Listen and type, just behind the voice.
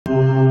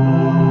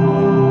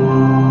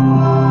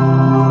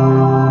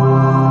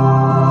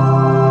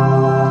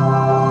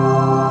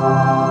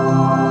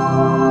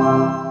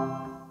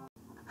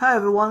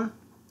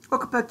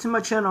back to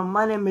my channel.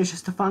 My name is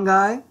Just a Fun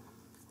Guy,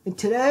 and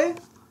today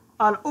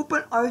on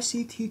Open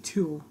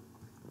RCT2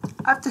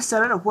 I've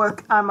decided to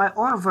work on my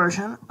own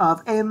version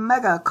of a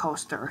mega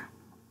coaster.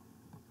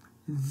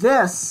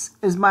 This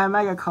is my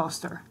mega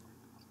coaster.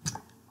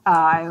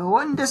 I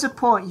wouldn't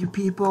disappoint you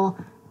people,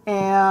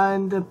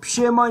 and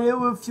shame on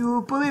you if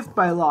you believe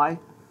my lie,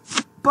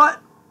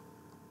 but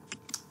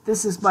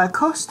this is my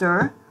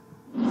coaster.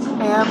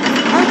 And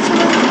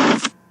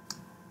actually,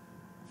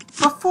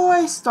 before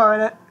I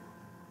start it,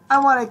 I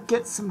want to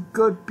get some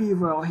good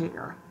B-roll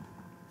here.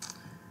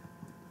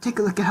 Take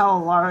a look at how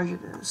large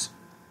it is.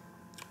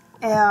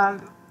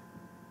 And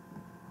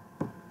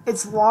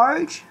it's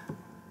large,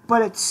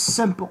 but it's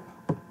simple.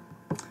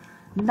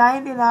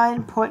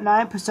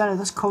 99.9% of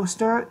this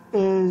coaster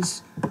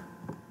is,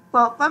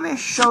 well, let me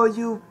show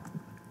you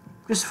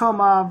just from,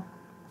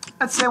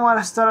 let's say I want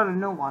to start on a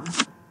new one.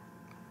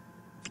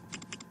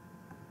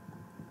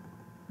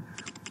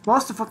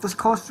 Most of what this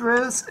coaster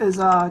is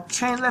a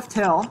chain lift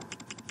hill,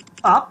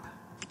 up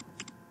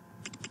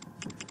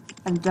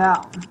and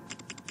down,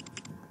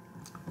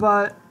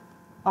 but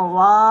a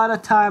lot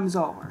of times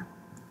over.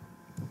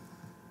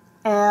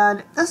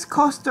 And this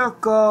coaster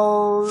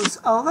goes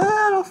a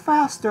little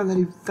faster than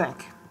you'd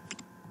think.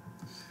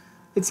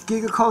 It's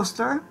Giga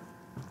Coaster.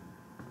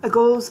 It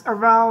goes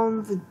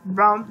around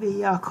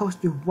the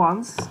coaster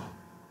once.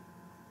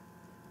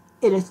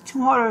 It is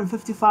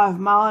 255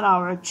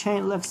 mile/hour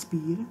chain lift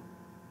speed.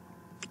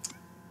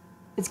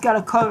 It's got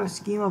a color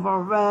scheme of a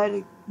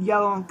red,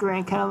 yellow, and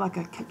green, kind of like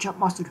a ketchup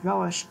mustard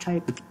relish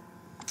type.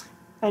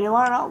 And you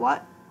want to know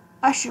what?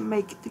 I should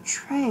make the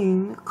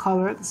train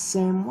color the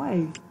same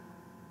way.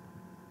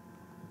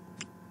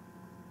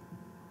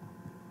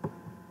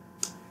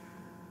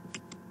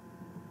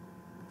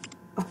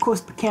 Of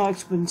course,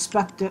 mechanics would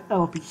inspect it. That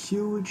would be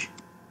huge.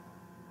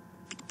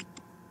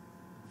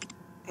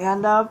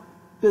 And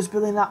there's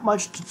really not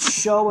much to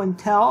show and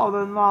tell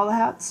other than all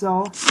that.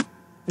 So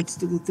let's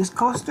do this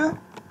coaster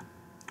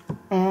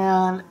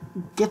and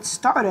get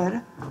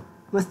started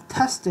with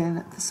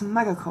testing this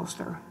mega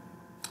coaster.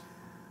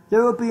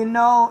 There will be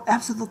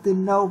absolutely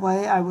no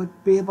way I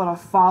would be able to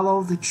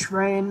follow the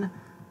train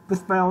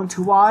with my own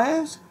two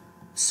eyes.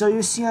 So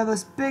you see on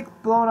this big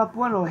blown up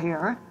window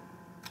here,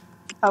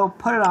 I will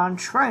put it on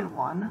train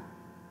 1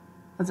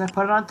 as I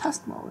put it on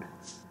test mode.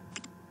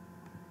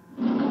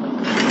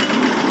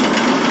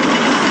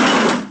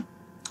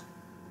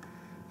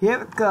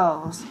 Here it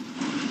goes.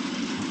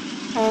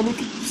 And you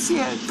can see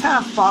it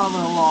kind of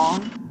following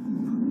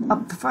along.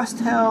 Up the first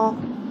hill,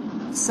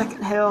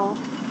 second hill.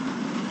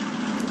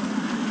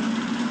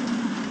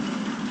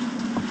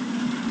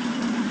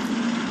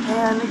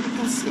 And you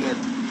can see it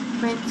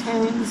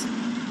maintains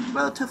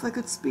relatively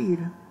good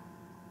speed.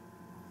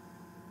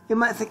 You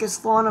might think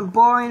it's long and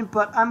boring,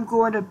 but I'm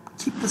going to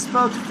keep this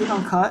relatively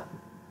uncut.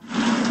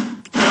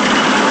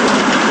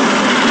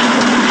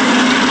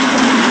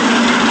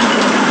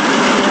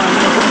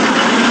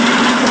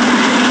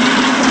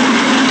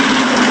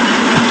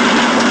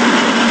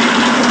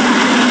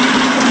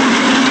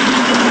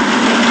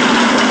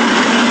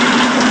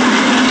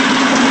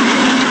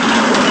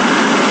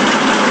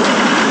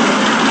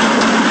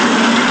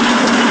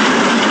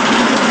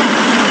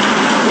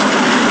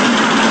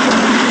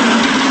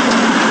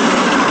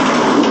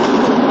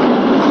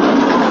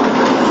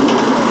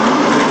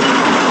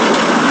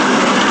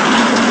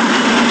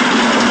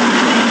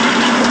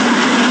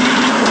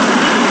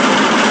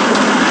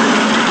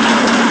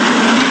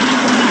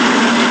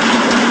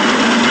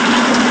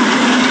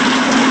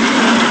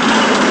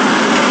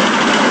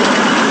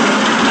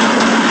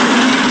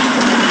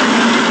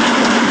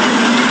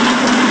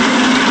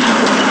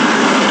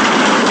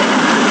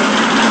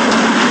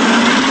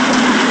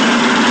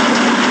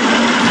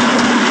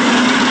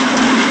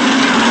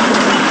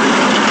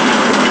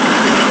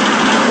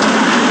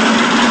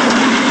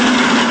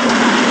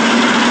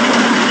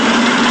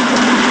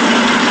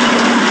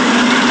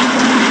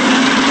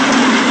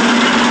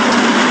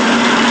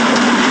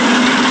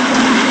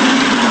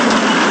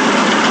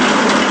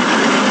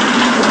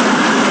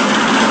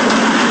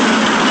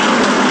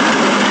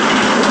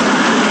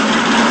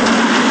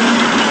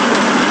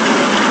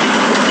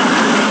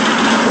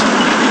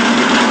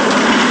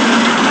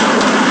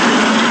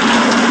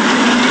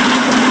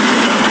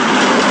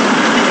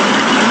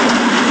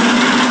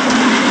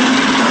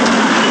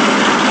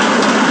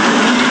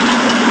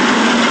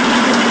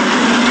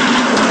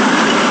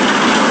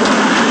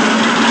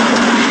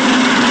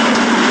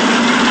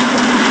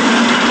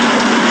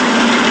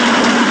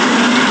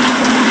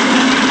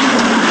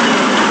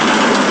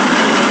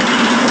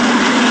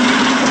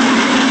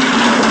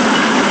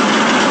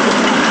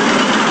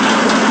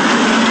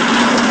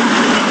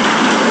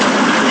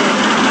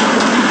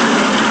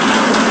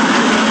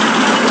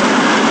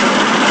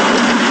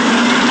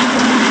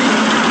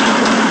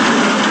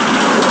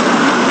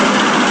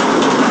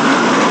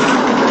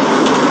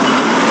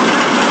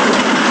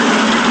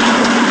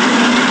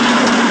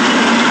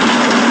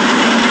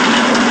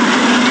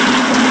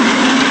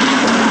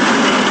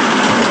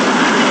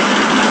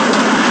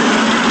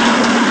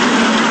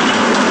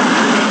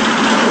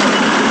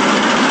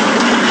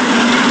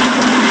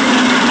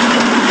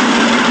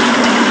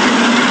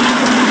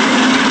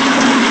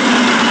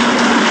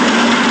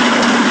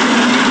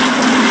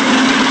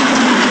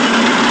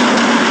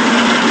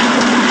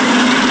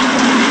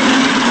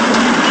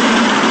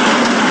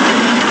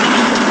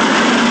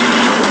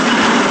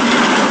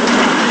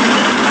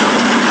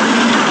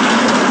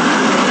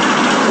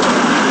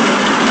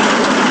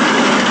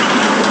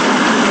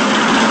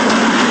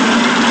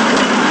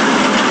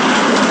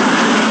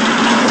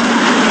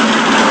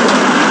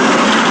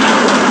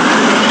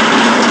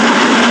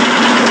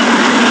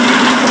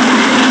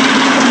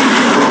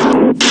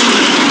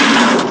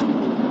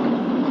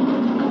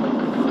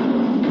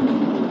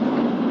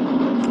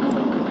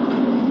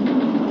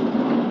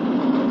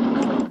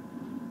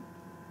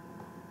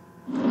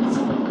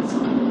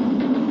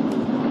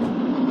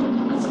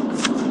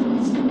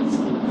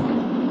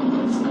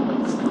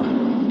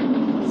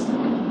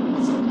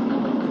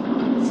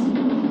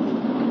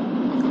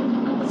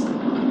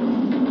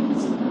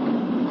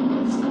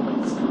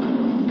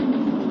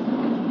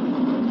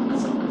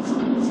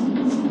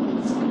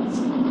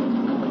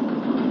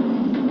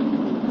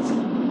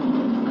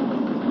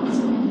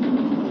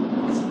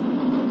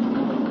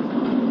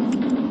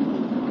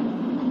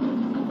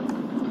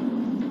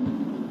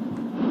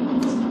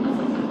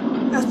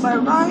 my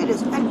ride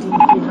is ending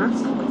here,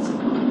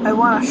 I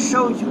want to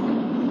show you,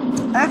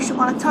 I actually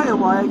want to tell you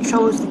why I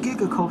chose the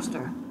Giga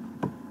Coaster.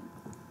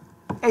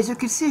 As you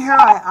can see here,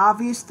 I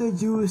obviously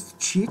used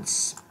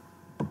cheats,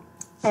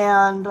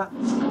 and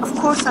of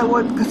course I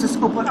would because it's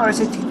Open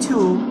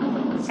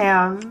RCT2,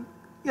 and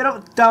you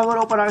don't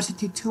download Open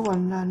RCT2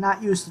 and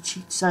not use the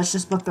cheats. That's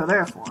just what they're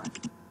there for.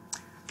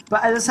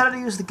 But I decided to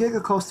use the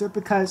Giga Coaster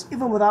because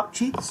even without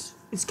cheats,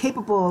 it's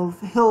capable of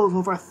hills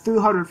over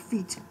 300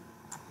 feet.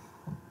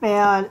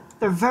 And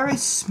they're very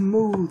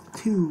smooth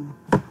too.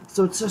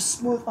 So it's a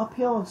smooth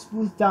uphill and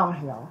smooth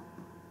downhill.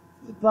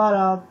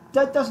 But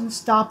that doesn't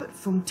stop it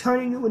from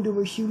turning you into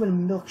a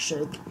human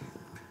milkshake.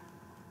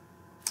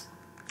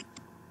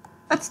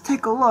 Let's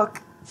take a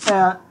look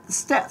at the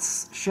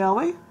stats, shall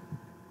we?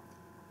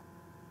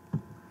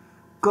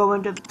 Go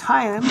into the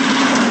time.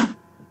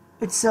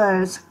 It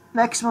says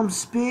maximum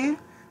speed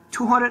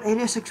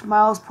 286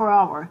 miles per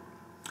hour,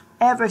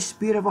 average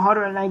speed of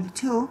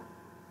 192,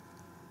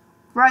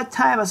 ride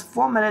time is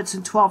 4 minutes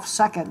and 12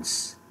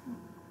 seconds,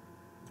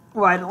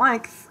 ride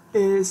length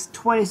is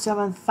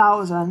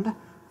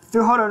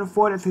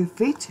 27,343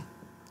 feet,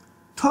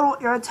 total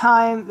air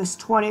time is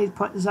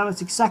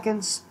 20.76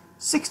 seconds,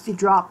 60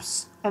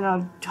 drops, and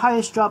a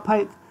highest drop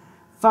height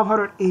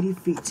 580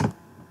 feet.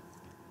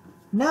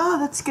 Now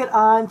let's get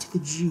on to the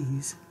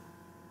G's.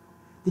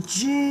 The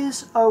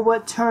G's are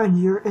what turn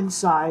your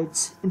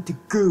insides into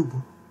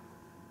goo.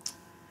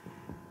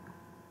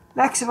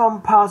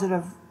 Maximum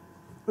positive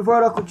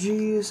vertical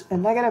G's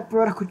and negative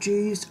vertical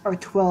G's are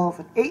 12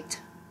 and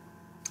 8.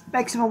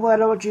 Maximum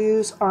lateral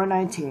G's are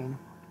 19.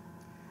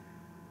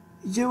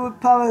 You would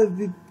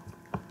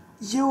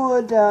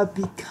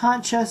be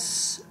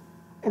conscious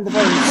in the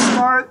very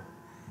start,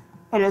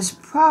 and it's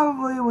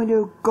probably when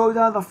you go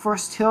down the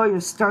first hill you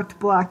start to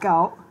black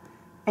out,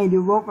 and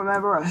you won't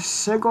remember a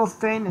single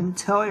thing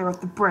until you're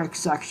at the brake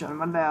section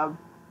when the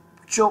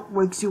jolt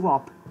wakes you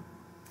up.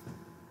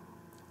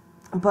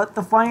 But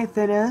the funny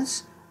thing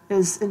is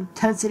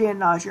intensity and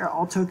nausea are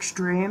all too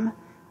extreme,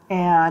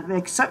 and the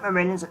excitement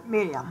rating is at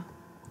medium.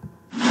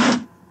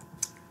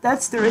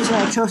 That's the reason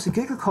I chose the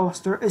Giga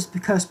Coaster, is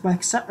because my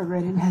excitement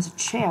rating has a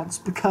chance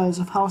because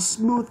of how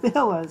smooth the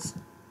hill is.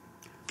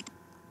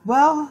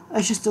 Well,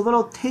 it's just a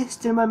little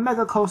taste in my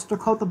mega coaster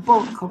called the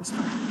Bullet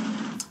Coaster.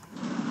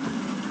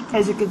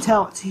 As you can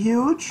tell, it's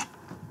huge,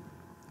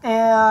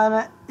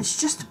 and it's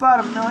just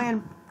about $1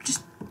 million.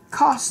 Just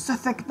costs, I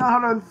think,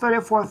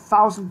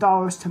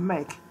 $934,000 to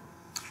make.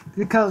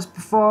 Because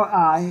before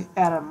I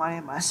added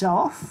money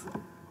myself,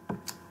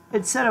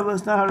 it said it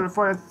was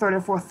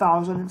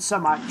 $934,000 and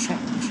some odd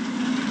change.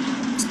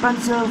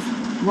 Expensive,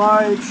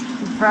 large,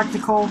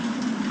 impractical,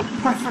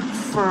 perfect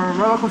for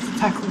Roller Coaster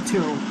Tycoon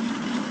 2.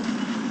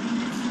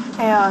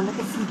 And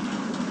if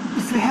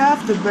you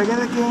have the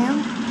regular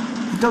game,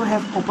 you don't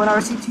have Open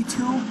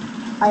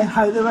RCT2, I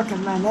highly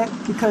recommend it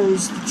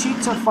because the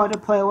cheats are fun to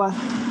play with,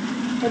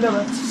 and there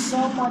is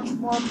so much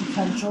more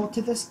potential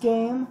to this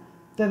game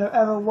than there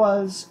ever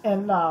was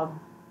in the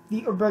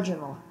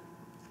original.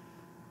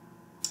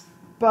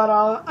 But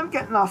I'm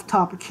getting off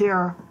topic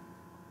here,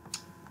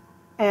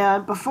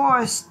 and before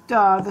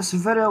this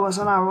video was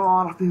an hour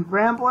long of me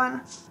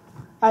rambling,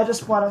 I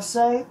just want to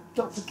say,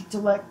 don't forget to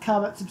like,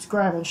 comment,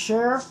 subscribe, and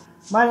share.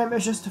 My name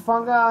is Just a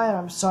Fungi, and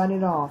I'm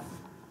signing off.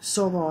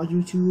 So long,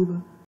 YouTube.